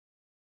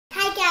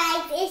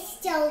it's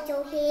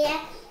Jojo here.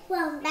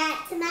 Welcome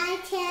back to my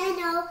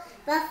channel.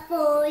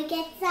 Before we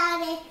get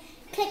started,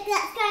 click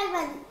that subscribe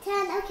button,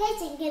 turn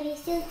notifications, give me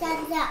 2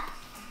 thumbs up.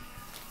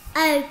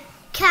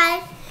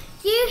 Okay,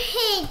 you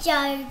hear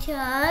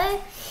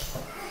Jojo?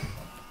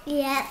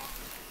 Yep.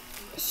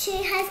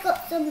 She has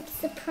got some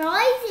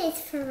surprises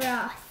for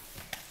us.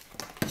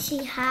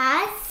 She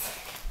has.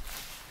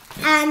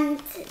 And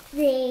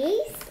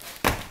these.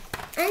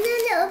 And a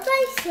little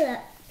bracelet.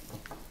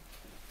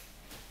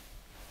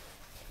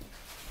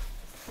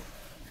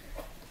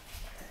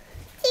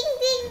 Ding,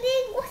 ding,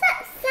 ding. What's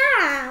that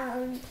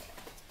sound?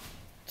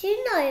 Do you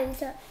know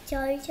that,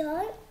 Jojo?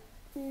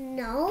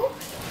 No.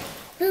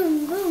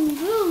 Boom, boom,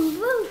 boom,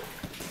 boom.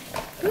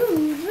 Boom,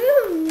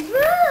 boom,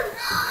 boom.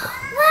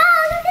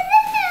 Wow, look at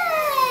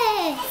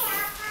this.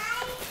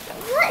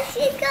 What,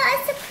 she's got a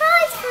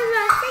surprise for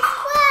us as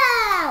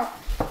well.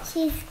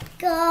 She's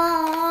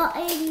got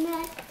in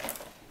there.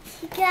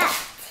 She got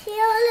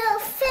your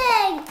little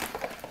thing.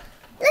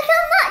 Look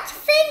how much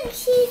things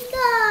she's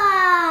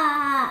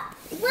got.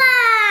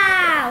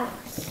 Wow.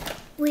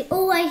 We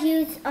always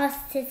use our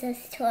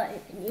scissors to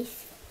open this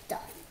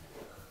stuff.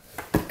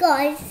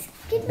 Guys,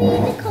 give me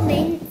in the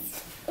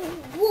comments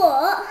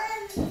what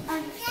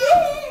I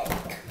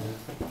think.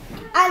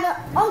 And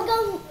on the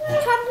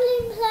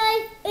trampoline play,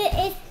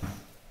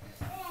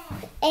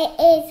 it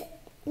is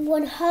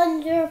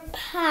 £100.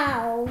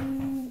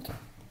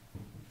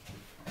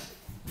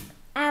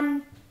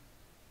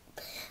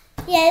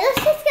 Yeah,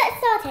 let's just get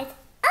started.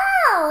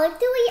 Oh,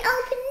 do we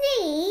open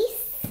these?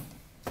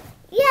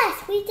 Yes,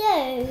 we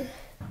do.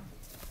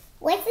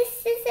 Where's the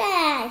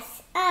scissors?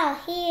 Oh,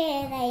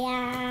 here they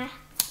are.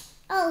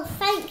 Oh,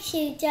 thank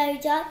you,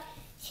 Jojo.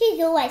 She's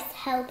always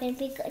helping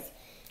because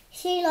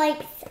she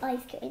likes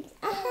ice cream.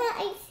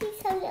 I see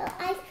some little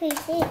ice cream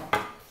here.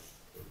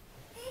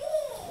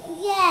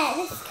 Yeah,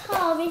 this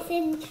car is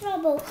in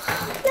trouble. Look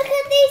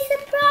at these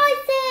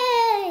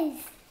surprises!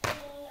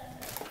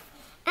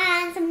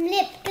 And some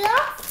lip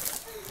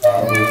gloss.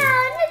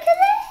 Wow, look at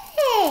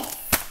this!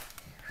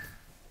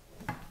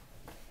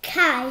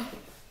 Okay,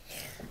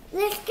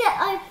 let's get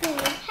open.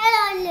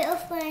 Hello, little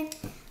friend.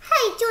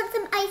 Hey, do you want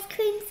some ice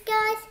creams,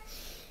 guys?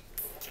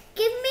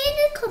 Give me in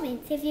the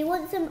comments if you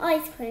want some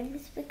ice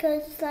creams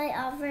because they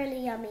are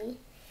really yummy.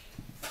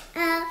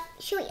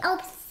 Should we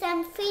open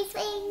some free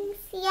things?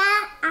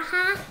 Yeah,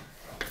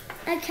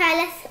 Okay,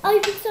 let's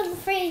open some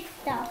free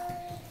stuff.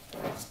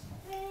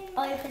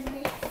 Open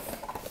this.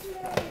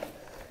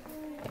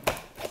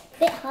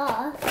 Bit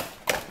hard.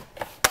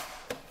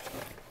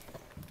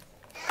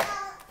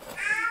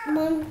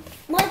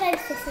 My baby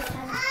sister's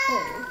having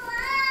food.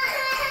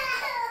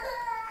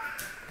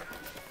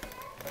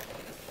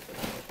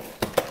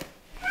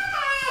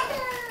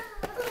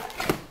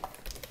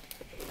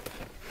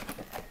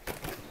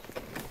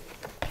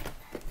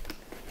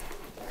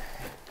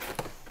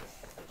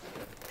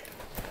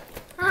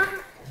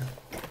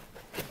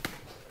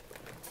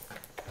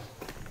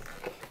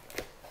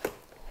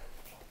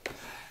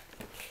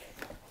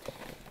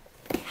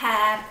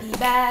 Happy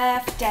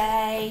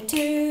birthday to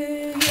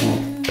you.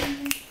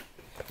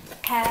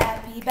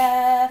 Happy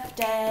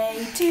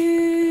birthday to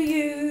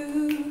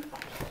you.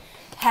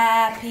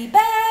 Happy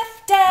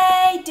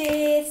birthday,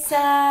 dear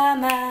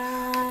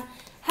Summer.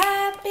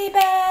 Happy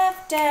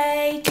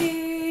birthday to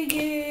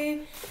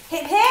you.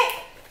 Hip hip,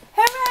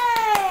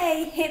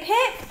 hooray! Hip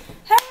hip,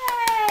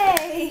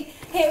 hooray!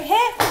 Hip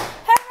hip,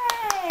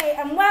 hooray!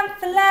 And one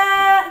for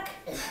luck.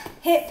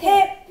 Hip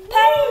hip,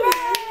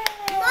 hooray!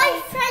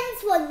 My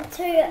friends want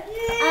to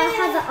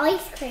have an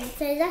ice cream,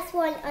 so that's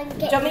why I'm getting.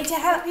 Do you want me to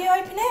help you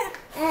open it?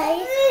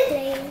 Yes,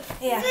 please.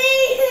 Yeah.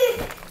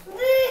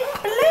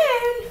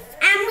 Balloon.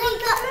 And we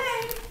got.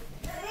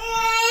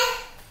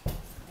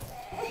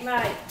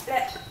 Right.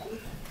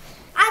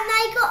 And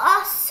they got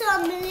us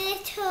some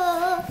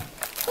little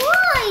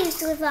toys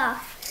with us.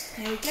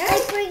 There you go.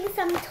 They bring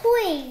some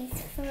toys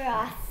for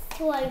us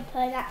to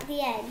open at the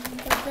end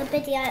of the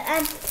video,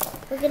 and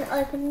we're going to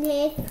open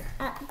this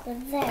at the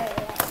very end.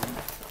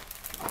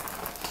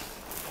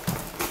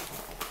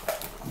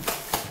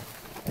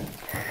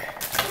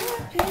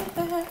 Happy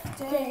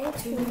birthday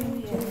to you.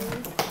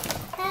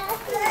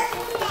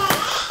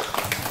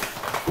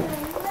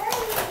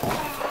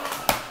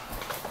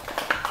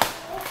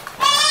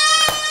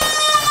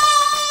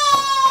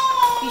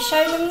 You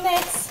show them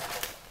this?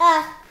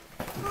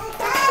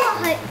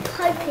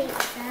 Hoping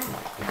that.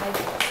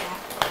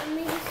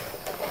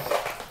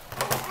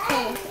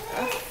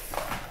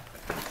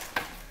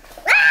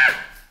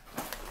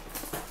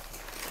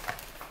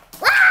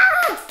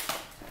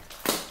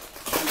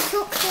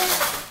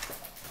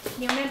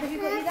 You remember who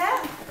got you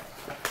that?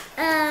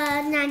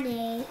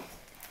 Nanny.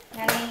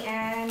 Nanny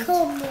and...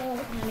 Cornwall.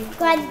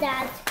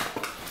 Granddad.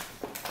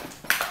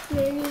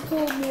 Nanny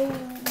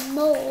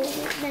Cornwall.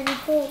 Nanny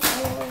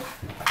Cornwall.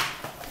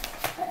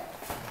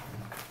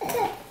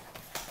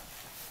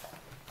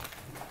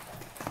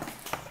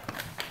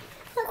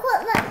 Look what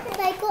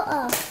they got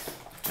us.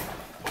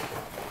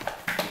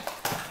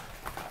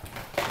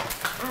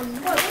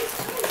 Well, these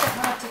toys are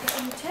hard to get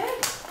into.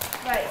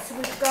 Right, so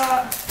we've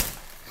got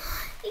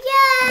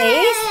Yay!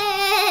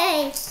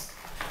 these.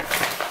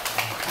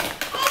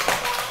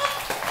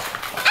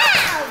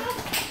 Ow!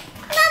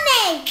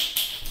 Mummy!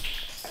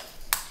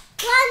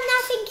 There's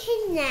nothing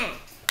in there.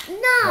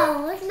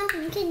 No, there's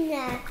nothing in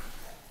there.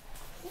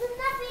 There's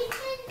nothing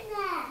in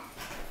there.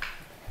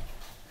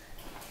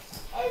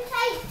 Who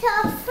takes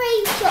our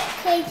free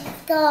Shopkins,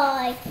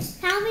 guys?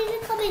 Tell me in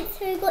the comments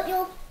who got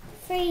your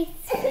free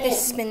spin.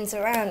 This spins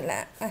around,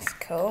 look. That's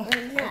cool.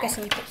 I'm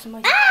guessing you put some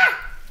more.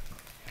 Ah!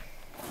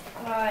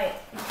 Right.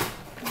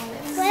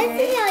 Where's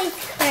the ice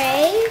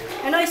cream?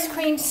 An ice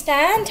cream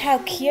stand, how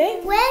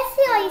cute. Where's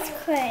the ice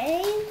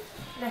cream?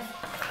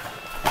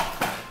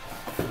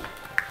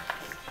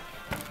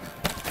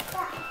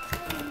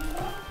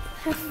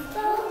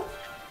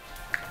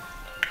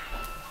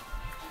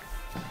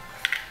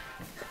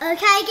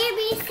 Okay, give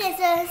me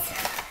scissors.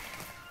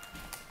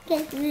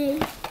 Give me.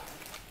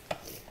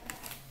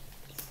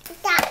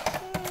 That.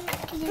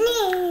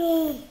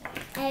 Me.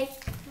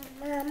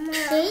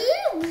 See,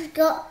 we've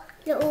got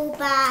little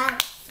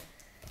bags.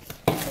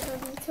 For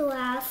them to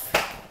have.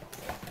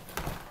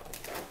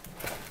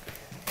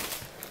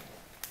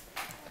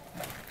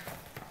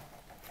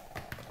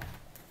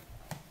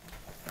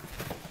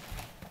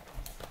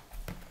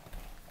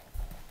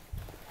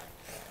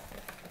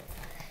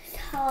 It's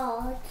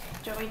hard.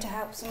 Do you want me to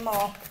help some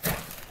more?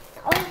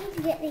 I need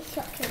to get these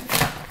Shopkins.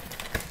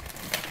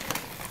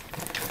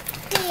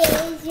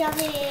 Here's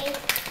yummy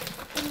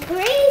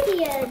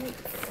ingredients.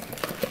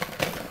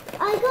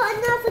 I got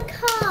another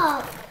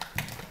cup.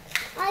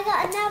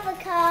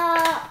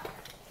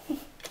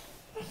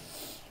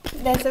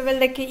 Let's have a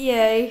look at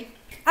you.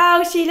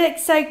 Oh, she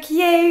looks so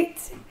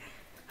cute.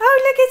 Oh,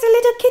 look, it's a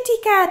little kitty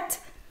cat.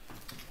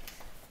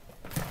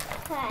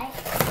 Okay.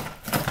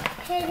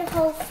 Here the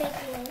whole thing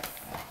is.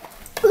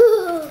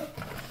 Ooh.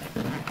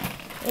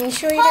 Are you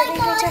sure you don't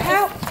need me to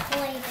help?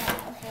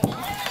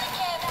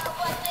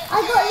 I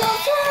got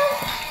lots of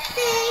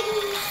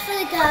things for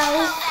the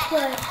girls to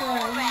work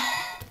on.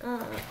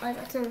 Oh, I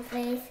got some of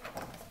these.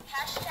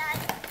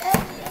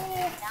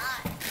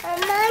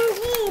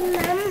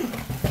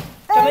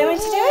 Do you want me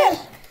to do it?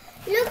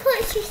 Look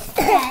what she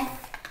said.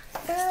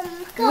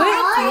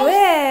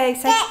 Wait,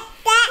 so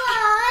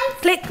Guys.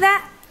 click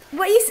that.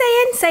 What are you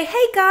saying? Say,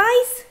 hey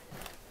guys.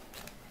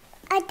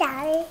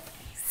 Daddy.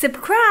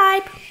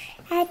 Subscribe.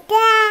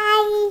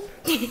 Daddy.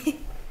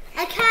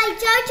 Okay,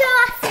 Jojo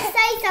has to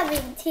say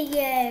something to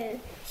you.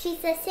 She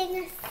says sing a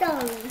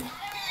song.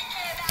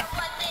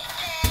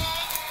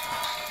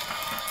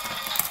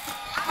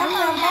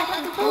 Hello, back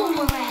with the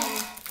boomerang.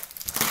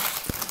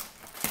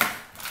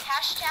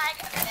 Hashtag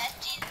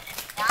besties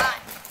is not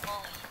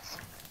bullies.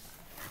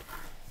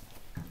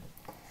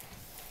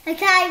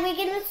 Okay, we're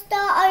going to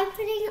start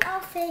opening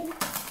our thing.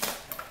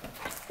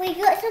 We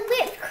got some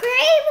whipped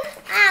cream.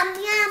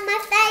 Yeah, my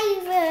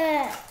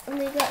favourite. And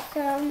we got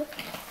some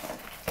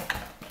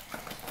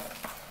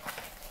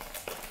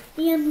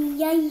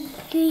yummy ice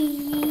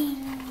cream.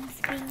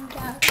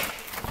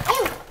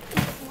 Oh,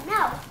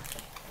 no.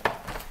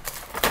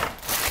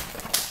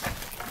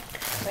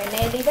 We're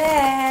nearly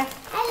there.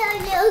 Hello,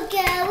 little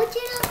girl. Would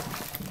you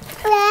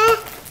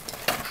like?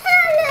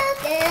 Hello,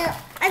 girl.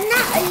 I'm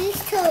not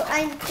little.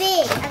 I'm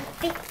big. I'm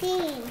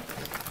 15.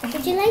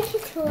 Would you like a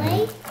toy?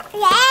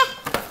 Yeah.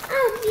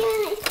 Oh,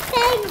 yeah.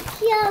 Thank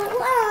you.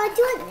 Oh,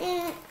 do you want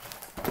it?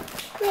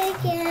 There you go.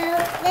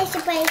 There's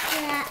your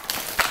bracelet.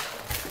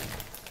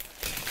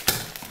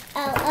 Oh,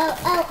 oh,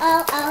 oh,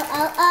 oh, oh,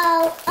 oh,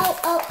 oh, oh,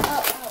 oh,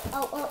 oh, oh,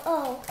 oh, oh,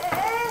 oh.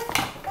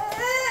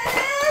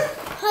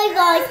 Hi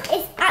guys,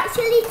 it's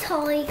actually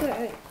Toy Group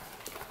here.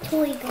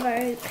 Toy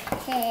Group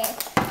here.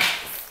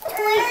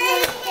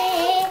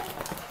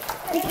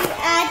 We can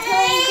add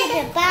toys to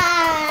the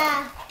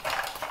bar.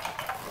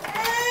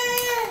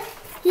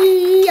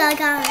 I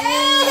got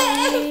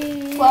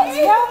it. What's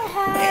wrong,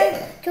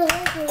 Hannah? Toy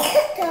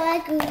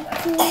Group,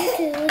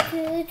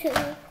 two.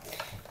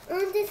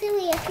 This is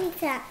a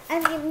pizza.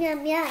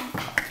 Yum, yum.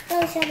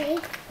 Oh, Shani.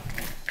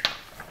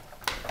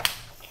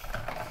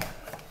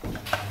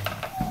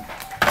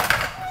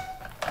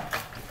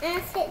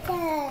 And sit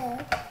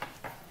down.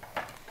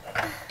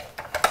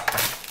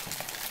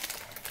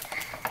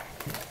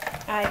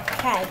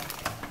 Okay.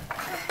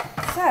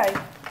 So,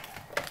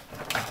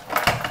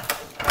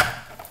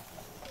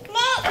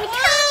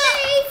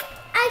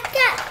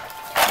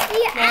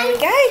 there we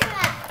go.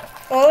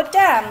 All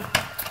done.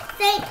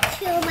 Thank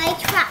you. My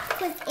trap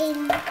was in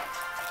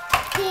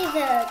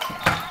here.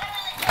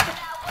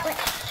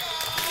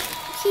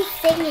 She's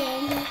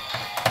singing.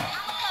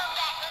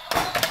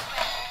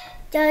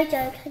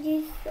 Jojo, can you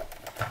stop?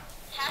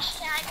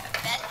 Hashtag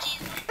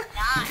besties is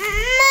not.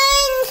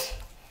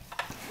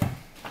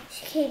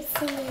 She keeps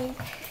singing.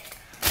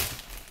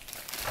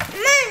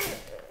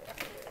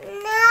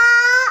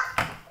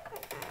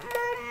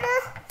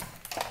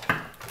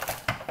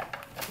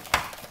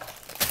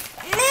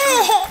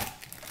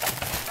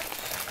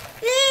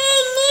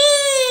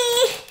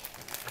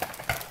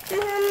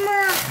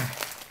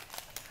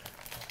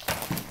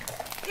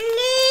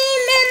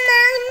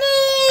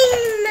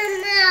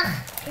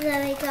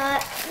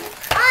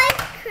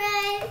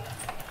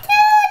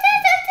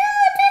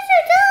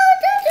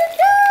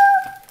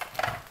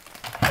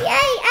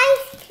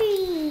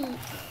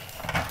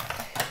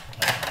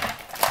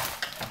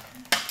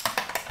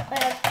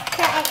 Okay.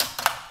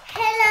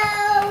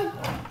 Hello,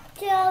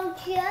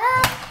 Jojo.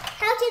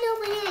 How do you know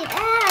my name? I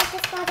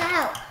just got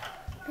out.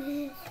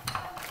 You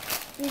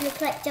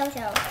look like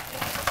Jojo.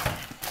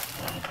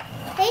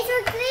 Here's your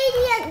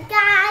ingredient,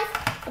 guys.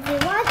 If you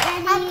want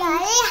any.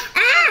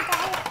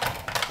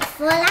 It's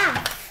full out.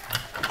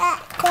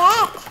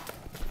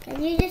 Can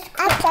you just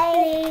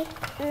quickly,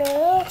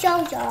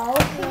 Jojo?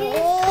 Can you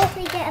just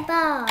quickly get a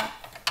bar?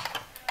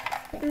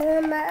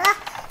 Mama.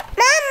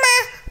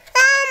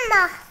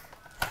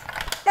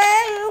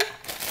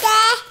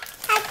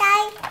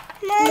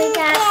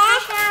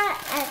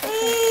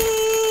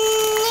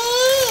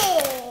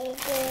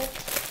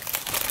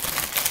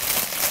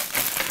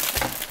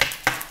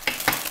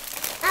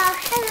 Oh,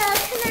 hello.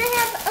 Can I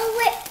have a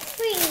whipped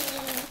cream?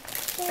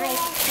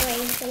 Ice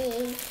cream,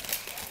 please.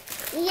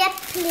 Yes,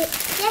 please.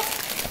 Yes,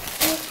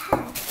 we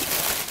have.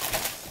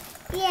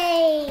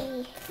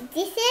 Yay! Is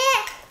this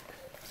it?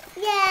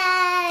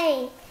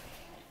 Yay!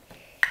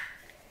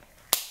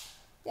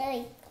 There we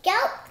go.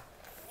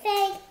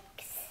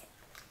 Thanks.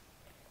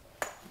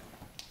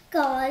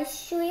 Guys,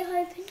 should we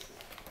open?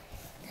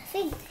 I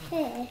think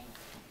here.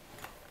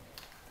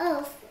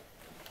 Oh.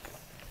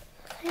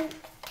 Can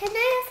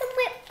I have some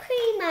whipped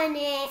cream on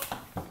it?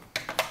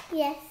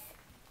 Yes.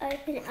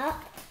 Open it up.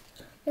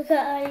 Look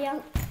at our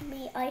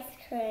yummy ice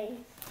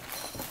cream.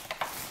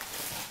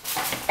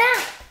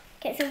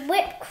 Get some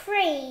whipped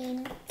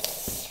cream.